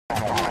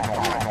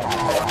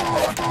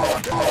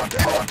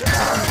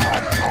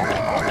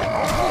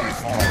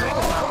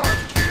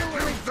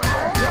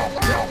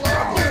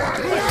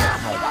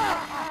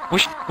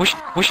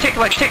We should take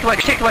like a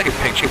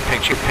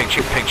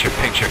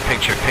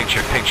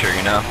picture,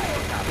 you know?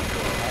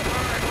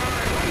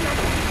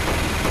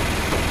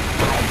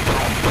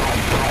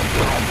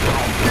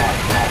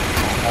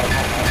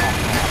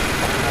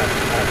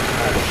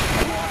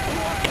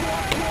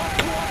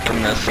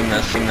 Sing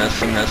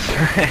this.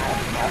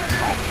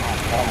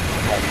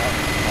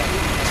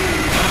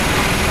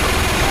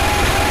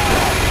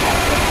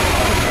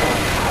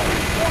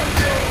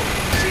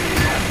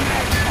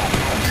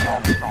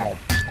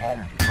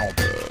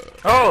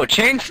 Oh,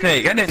 Chain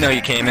Snake! I didn't know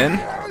you came in.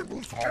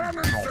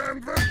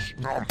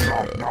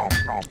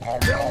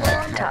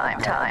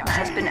 Time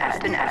has been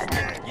added.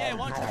 Yeah,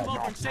 why don't you come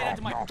over and say that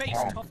to my face,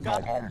 tough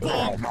guy?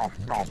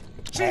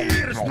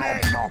 Cheers,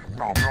 mate!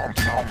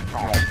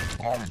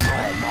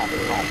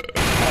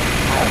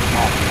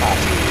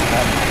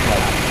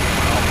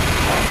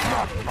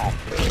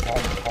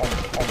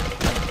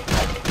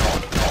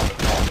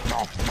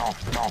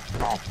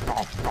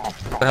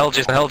 What the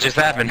hell just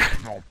happened?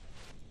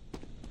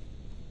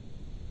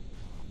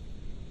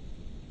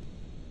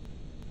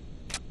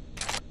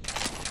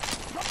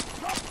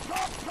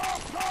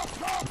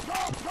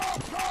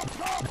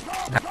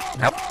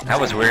 That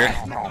was weird.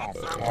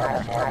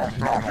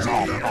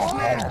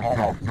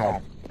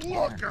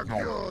 Look at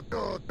you!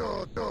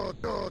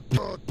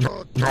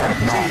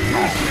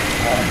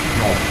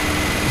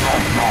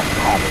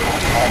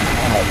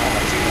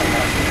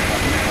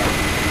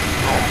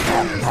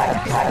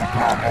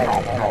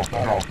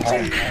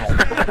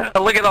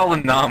 Look at all the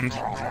noms.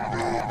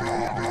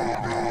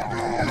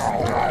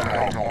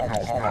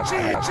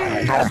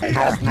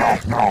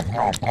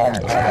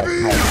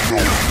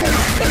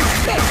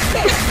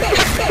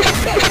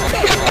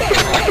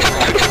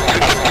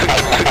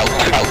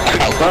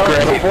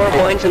 Well, 4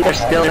 points and they're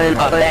still in.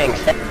 Oh,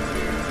 thanks.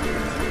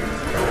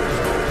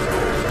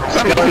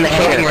 Still in the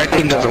hand. Right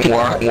thing doesn't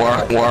work.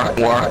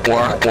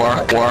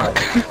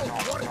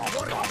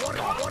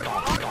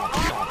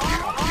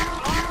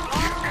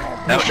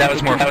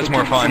 That was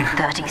more fun.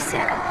 30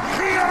 seconds.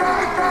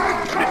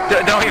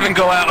 Don't even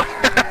go out.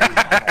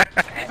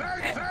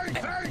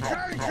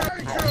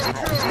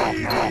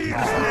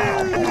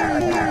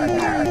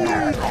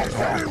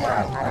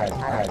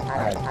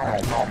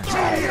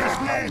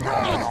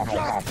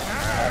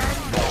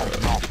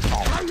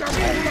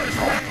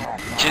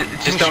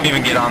 Just don't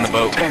even get on the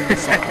boat.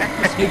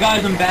 Hey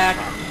guys, I'm back.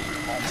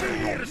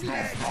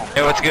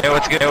 Hey, what's good? Good.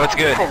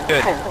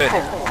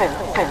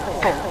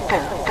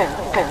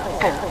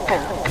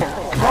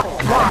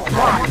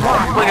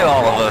 Look at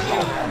all of us.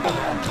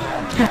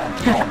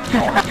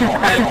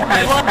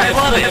 I love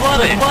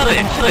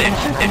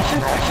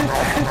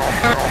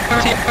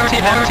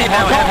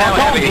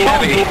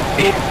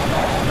it.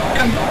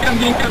 I'm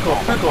being circle.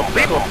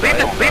 Leave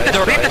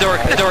the door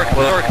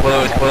closed,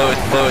 peace.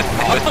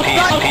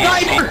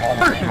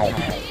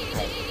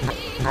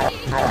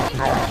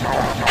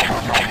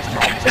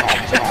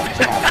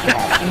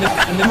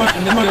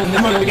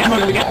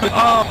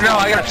 Oh no,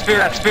 I got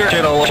spirit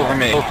shit all over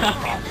me.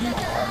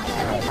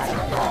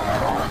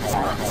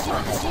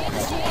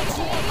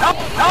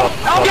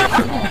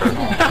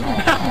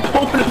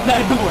 Open up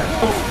that door.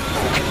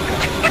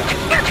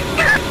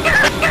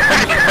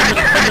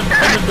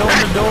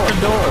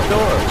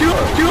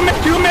 Two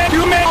men.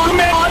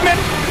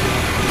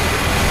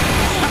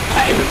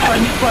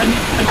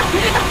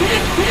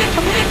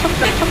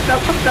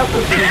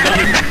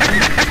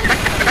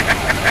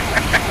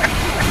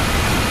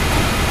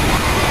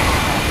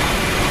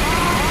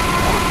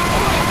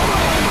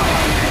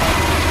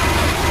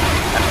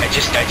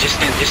 I just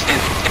didn't.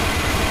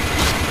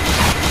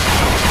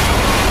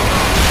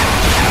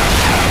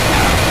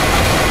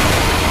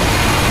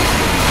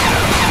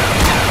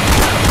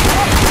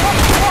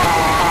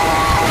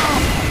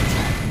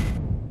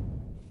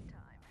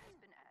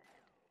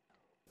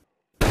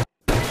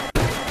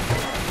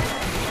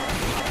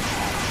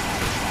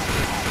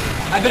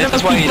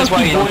 That's why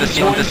you do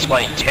this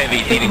like heavy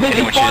eating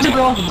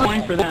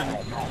sandwiches. For them.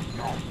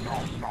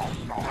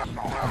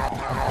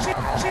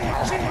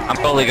 I'm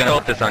totally gonna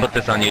put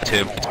this on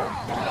YouTube.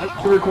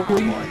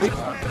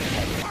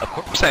 Of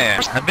course I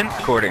am. I've been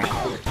recording.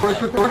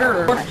 First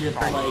recorder or just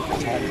like...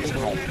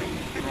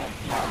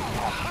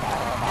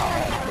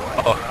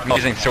 Oh, I'm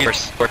using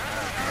source. I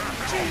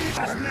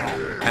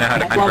know how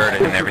to convert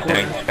it and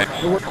everything.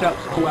 It worked out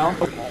so well.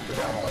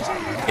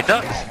 It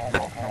does.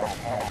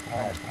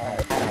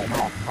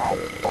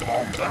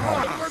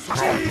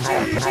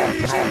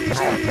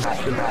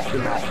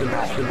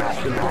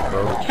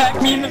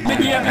 Tag me in the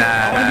video.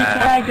 I want to be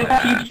tagged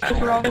at teach. This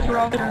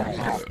wrong.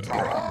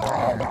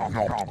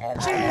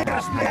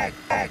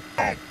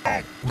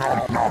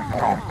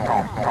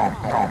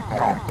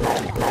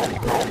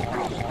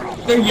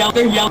 They're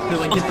yelling. They're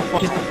like, get the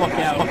fuck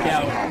out.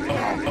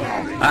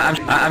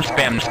 I'm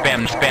spam,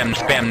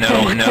 no.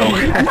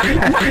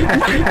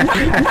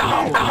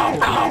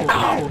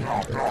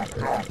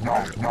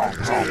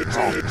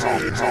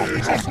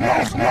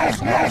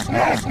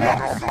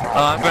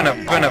 I'm gonna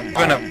put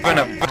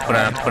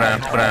on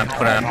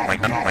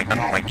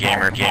my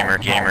gamer.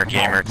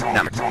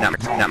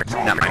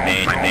 Not my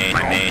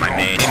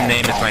main.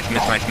 Name is my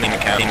Steam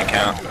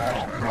account.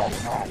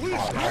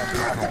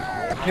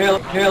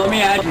 Here, let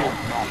me add you.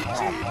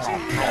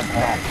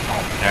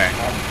 Alright.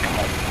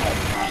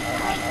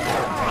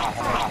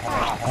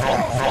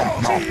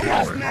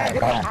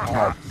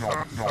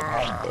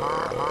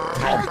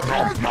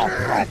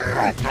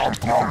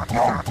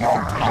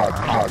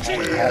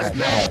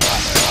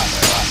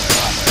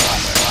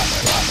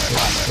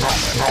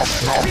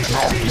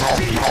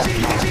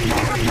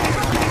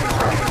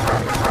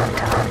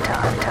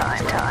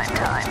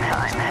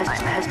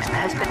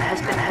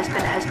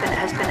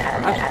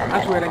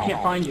 That's weird, I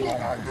can't find you.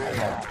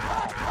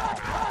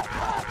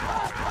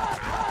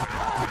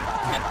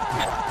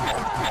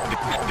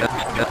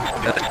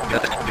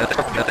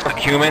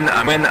 Human,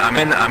 I'm an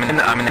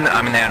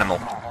animal.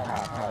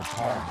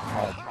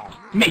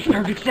 Makes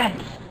perfect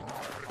sense.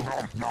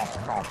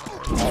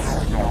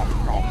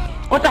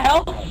 What the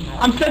hell?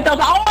 I'm sent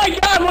outside. Oh my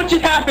god, what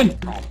just happened?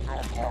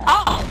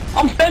 Ah!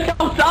 I'm sent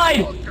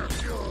outside!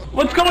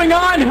 What's going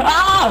on?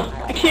 Ah!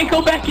 I can't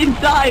go back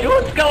inside.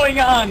 What's going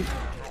on?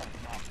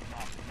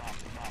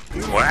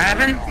 What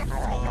happened?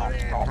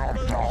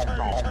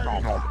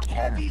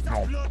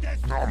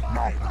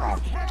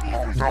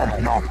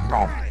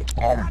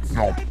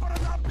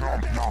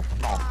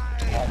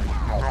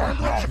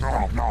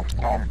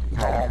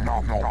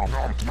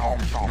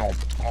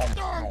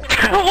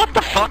 What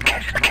the fuck?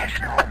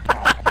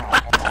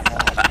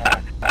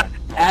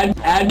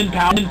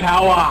 Admin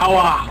power.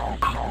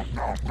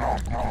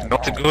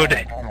 Not too good.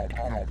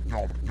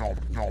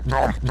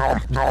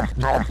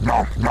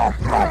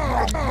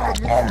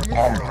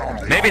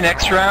 Maybe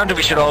next round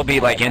we should all be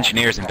like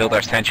engineers and build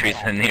our sentries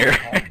in here.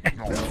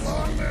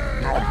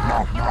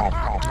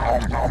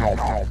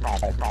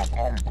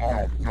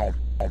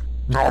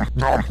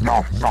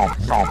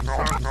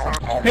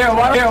 Here,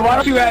 why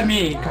don't you add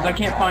me? Because I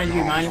can't find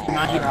you, man.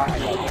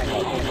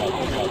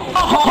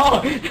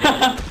 Oh!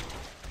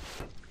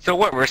 So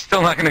what, we're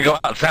still not gonna go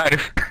outside?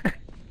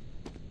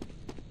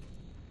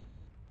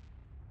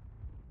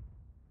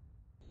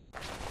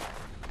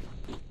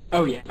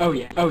 Oh yeah.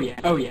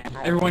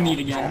 Everyone eat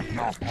again.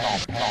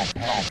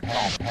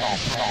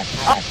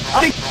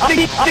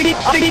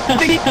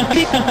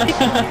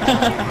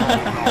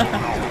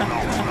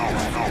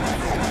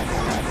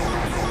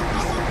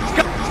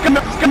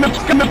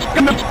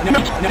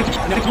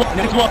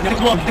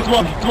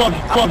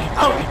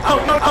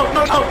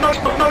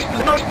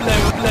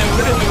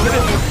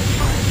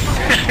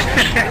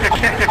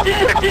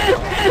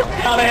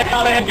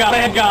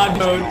 God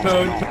mode.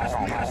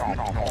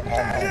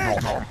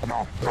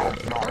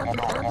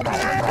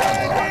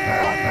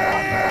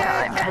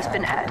 Time has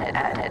been added.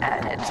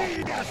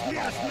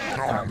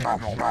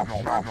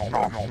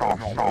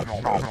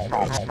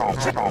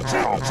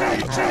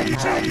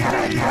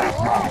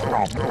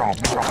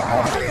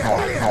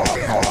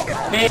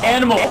 Hey,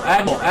 animal,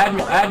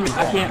 admin,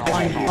 I can't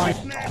find you.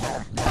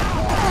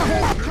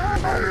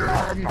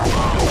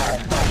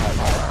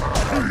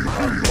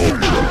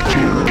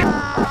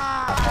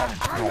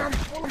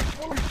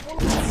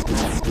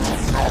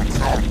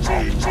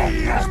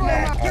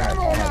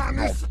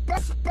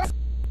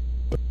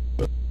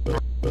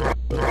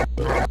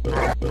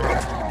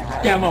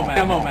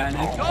 Demo man,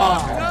 it's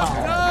fine.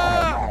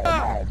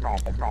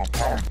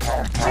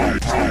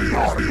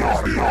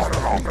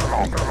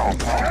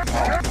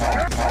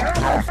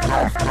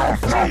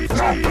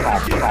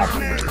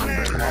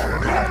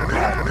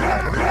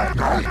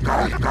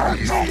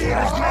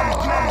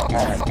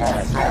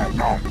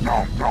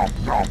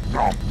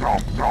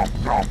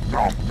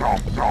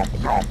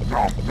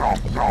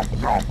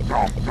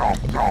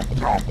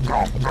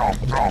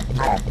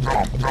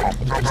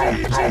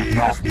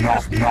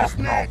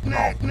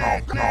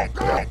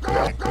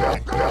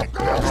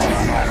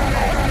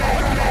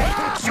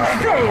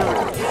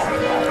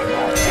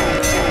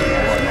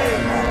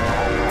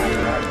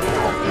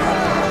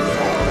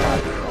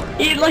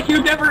 Eat like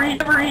you've never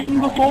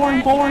eaten before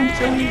and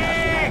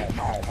silly.